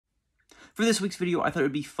For this week's video, I thought it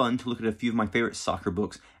would be fun to look at a few of my favorite soccer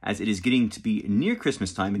books, as it is getting to be near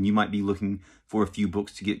Christmas time and you might be looking for a few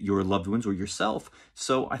books to get your loved ones or yourself.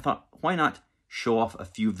 So I thought, why not show off a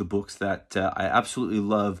few of the books that I absolutely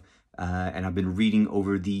love and I've been reading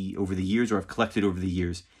over the years, or I've collected over the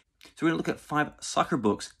years. So we're going to look at 5 soccer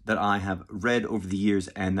books that I have read over the years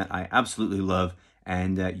and that I absolutely love,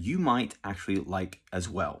 and you might actually like as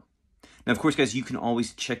well. Now, of course, guys, you can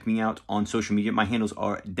always check me out on social media. My handles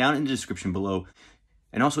are down in the description below.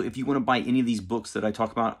 And also, if you want to buy any of these books that I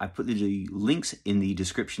talk about, I put the links in the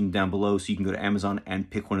description down below, so you can go to Amazon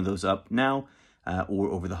and pick one of those up now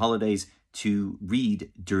or over the holidays to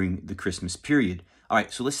read during the Christmas period. All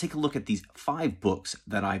right, so let's take a look at these 5 books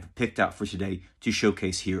that I've picked out for today to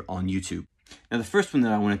showcase here on YouTube. Now, the first one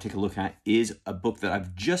that I want to take a look at is a book that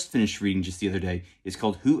I've just finished reading just the other day. It's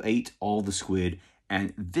called Who Ate All the Squid?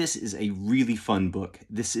 And this is a really fun book.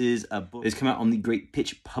 This is a book that's come out on the Great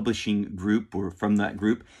Pitch Publishing Group, or from that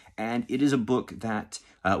group. And it is a book that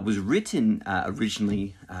was written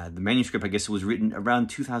originally, the manuscript, I guess, was written around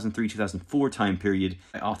 2003-2004 time period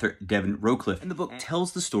by author Devin Rowcliffe. And the book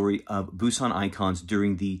tells the story of Busan Icons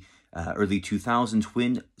during the early 2000s,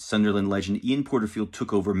 when Sunderland legend Ian Porterfield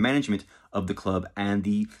took over management of the club and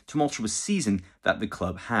the tumultuous season that the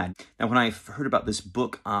club had. Now, when I heard about this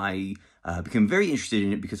book, I became very interested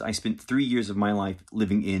in it because I spent 3 years of my life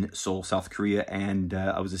living in Seoul, South Korea, and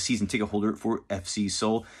I was a season ticket holder for FC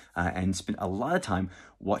Seoul and spent a lot of time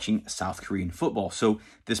watching South Korean football. So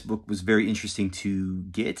this book was very interesting to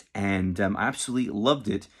get, and I absolutely loved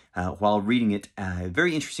it while reading it. A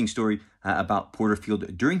very interesting story about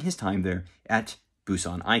Porterfield during his time there at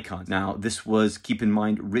Busan Icons. Now, this was, keep in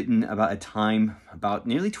mind, written about a time about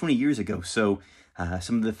nearly 20 years ago, so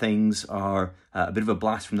some of the things are a bit of a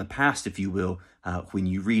blast from the past, if you will, when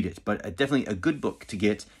you read it. But definitely a good book to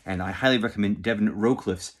get, and I highly recommend Devin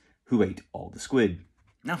Rowcliffe's Who Ate All the Squid?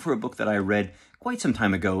 Now, for a book that I read quite some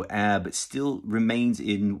time ago, but still remains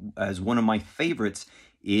as one of my favorites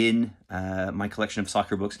in my collection of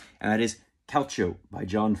soccer books, and that is Calcio by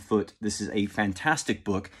John Foot. This is a fantastic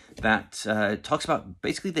book that talks about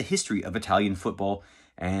basically the history of Italian football,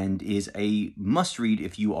 and is a must-read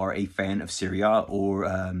if you are a fan of Serie A or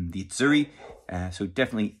the Azzurri. So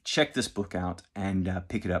definitely check this book out and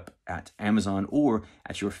pick it up at Amazon or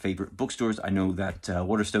at your favorite bookstores. I know that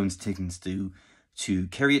Waterstones tends to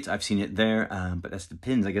carry it. I've seen it there, but that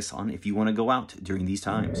depends, I guess, on if you want to go out during these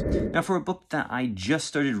times. Now, for a book that I just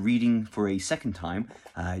started reading for a second time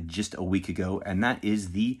just a week ago, and that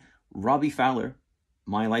is the Robbie Fowler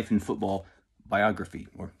My Life in Football biography,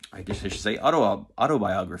 or I guess I should say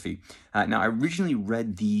autobiography. Now, I originally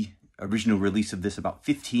read the original release of this about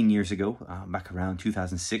 15 years ago, back around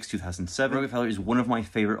 2006, 2007. Robbie Fowler is one of my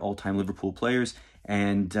favorite all-time Liverpool players,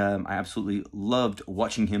 and I absolutely loved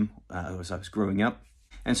watching him as I was growing up.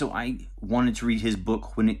 And so I wanted to read his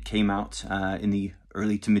book when it came out in the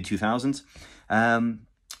early to mid-2000s.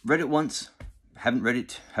 Read it once, haven't read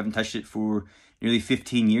it, haven't touched it for nearly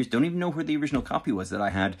 15 years. Don't even know where the original copy was that I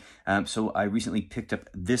had. So I recently picked up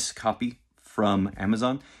this copy from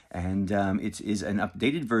Amazon, and it is an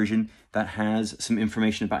updated version that has some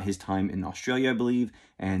information about his time in Australia, I believe,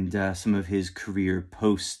 and some of his career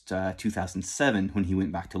post 2007 when he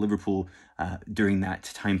went back to Liverpool during that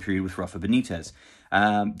time period with Rafa Benitez.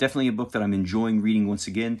 Definitely a book that I'm enjoying reading once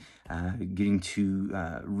again, getting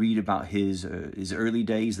to read about his early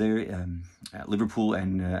days there at Liverpool,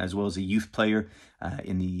 and as well as a youth player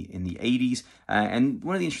in the 80s. And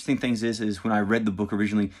one of the interesting things is when I read the book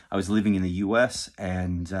originally, I was living in the US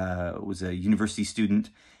and was a university student,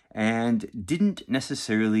 and didn't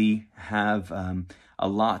necessarily have a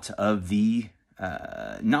lot of the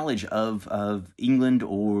knowledge of England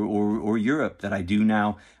or Europe that I do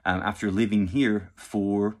now after living here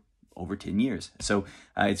for over 10 years. So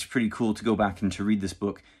it's pretty cool to go back and to read this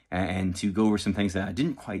book and to go over some things that I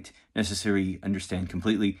didn't quite necessarily understand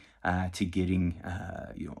completely, to getting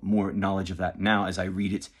more knowledge of that now as I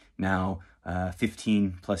read it now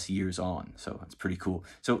 15 plus years on. So that's pretty cool.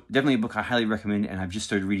 So definitely a book I highly recommend, and I've just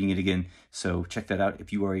started reading it again. So check that out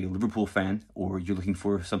if you are a Liverpool fan or you're looking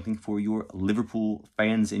for something for your Liverpool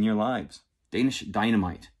fans in your lives. Danish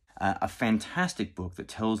Dynamite, a fantastic book that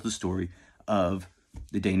tells the story of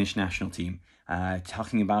the Danish national team,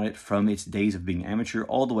 talking about it from its days of being amateur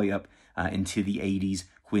all the way up into the 80s,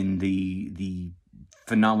 when the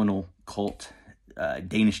phenomenal cult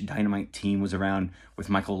Danish Dynamite team was around with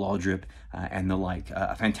Michael Laudrup and the like.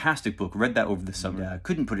 A fantastic book. Read that over the summer.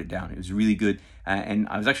 Couldn't put it down. It was really good. And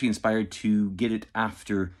I was actually inspired to get it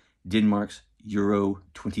after Denmark's Euro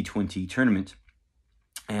 2020 tournament.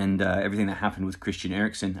 And everything that happened with Christian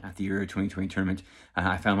Eriksen at the Euro 2020 tournament,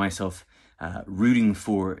 I found myself rooting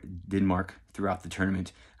for Denmark throughout the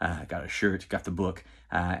tournament. Got a shirt, got the book,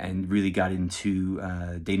 and really got into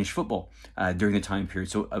Danish football during the time period.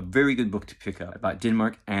 So a very good book to pick up about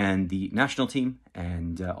Denmark and the national team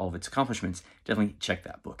and all of its accomplishments. Definitely check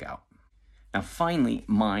that book out. Now, finally,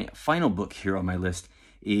 my final book here on my list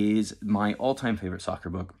is my all-time favorite soccer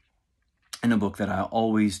book, and a book that I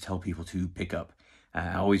always tell people to pick up.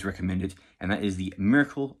 I always recommend it, and that is The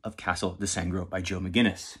Miracle of Castle di Sangro by Joe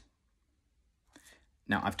McGinniss.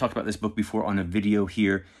 Now, I've talked about this book before on a video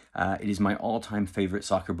here. It is my all-time favorite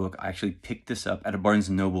soccer book. I actually picked this up at a Barnes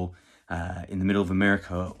 & Noble in the middle of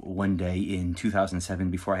America one day in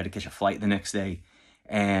 2007 before I had to catch a flight the next day,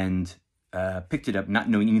 and picked it up not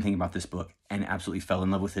knowing anything about this book, and absolutely fell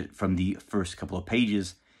in love with it from the first couple of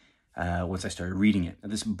pages once I started reading it. Now,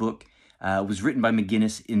 this book was written by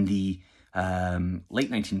McGinniss in the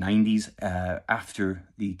late 1990s after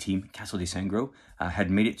the team, Castle di Sangro, had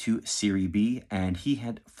made it to Serie B, and he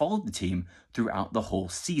had followed the team throughout the whole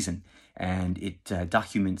season. And it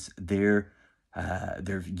documents their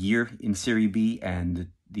year in Serie B and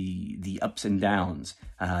the ups and downs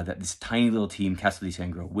that this tiny little team, Castle di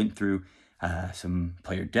Sangro, went through. Some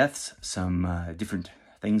player deaths, some different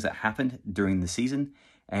things that happened during the season,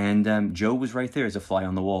 and Joe was right there as a fly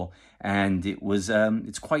on the wall. And it was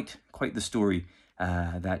it's quite the story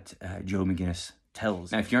that Joe McGinniss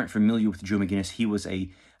tells. Now, if you aren't familiar with Joe McGinniss, he was a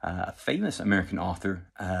famous American author,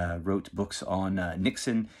 wrote books on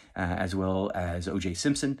Nixon as well as O.J.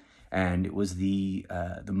 Simpson, and it was the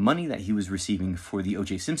money that he was receiving for the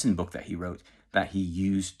O.J. Simpson book that he wrote that he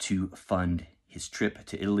used to fund his trip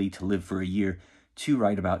to Italy to live for a year to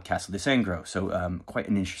write about Castle di Sangro. So quite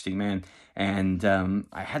an interesting man. And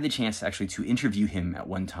I had the chance actually to interview him at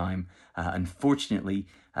one time. Unfortunately,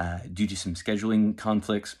 due to some scheduling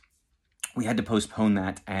conflicts, we had to postpone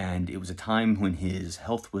that, and it was a time when his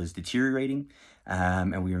health was deteriorating,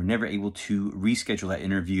 and we were never able to reschedule that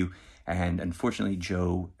interview. And unfortunately,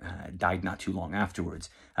 Joe died not too long afterwards.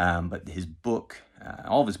 But his book,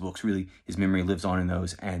 all of his books, really, his memory lives on in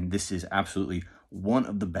those. And this is absolutely one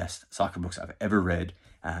of the best soccer books I've ever read,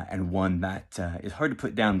 and one that is hard to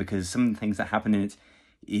put down because some of the things that happen in it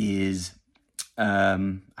is,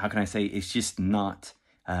 how can I say, it's just not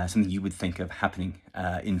something you would think of happening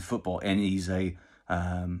in football. And he's a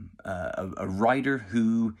writer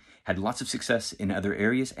who had lots of success in other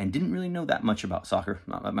areas and didn't really know that much about soccer,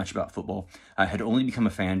 not that much about football, had only become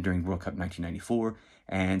a fan during World Cup 1994,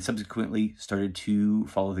 and subsequently started to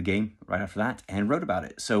follow the game right after that and wrote about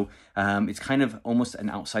it. So it's kind of almost an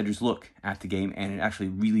outsider's look at the game, and it actually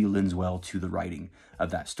really lends well to the writing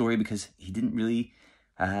of that story because he didn't really,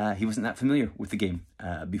 he wasn't that familiar with the game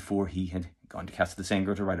before he had gone to Castle di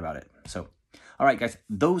Sangro to write about it. So, all right, guys,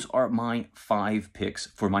 those are my 5 picks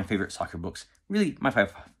for my favorite soccer books. Really, my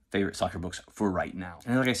 5 favorite soccer books for right now.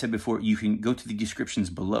 And like I said before, you can go to the descriptions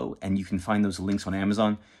below and you can find those links on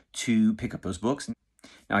Amazon to pick up those books.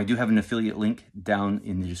 Now, I do have an affiliate link down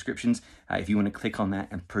in the descriptions. If you want to click on that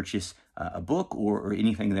and purchase a book or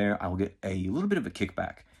anything there, I will get a little bit of a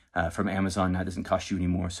kickback from Amazon. That doesn't cost you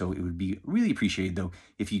anymore, so it would be really appreciated, though,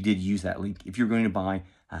 if you did use that link if you're going to buy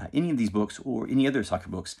any of these books or any other soccer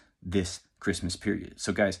books this Christmas period.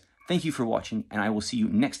 So, guys, thank you for watching, and I will see you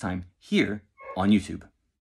next time here on YouTube.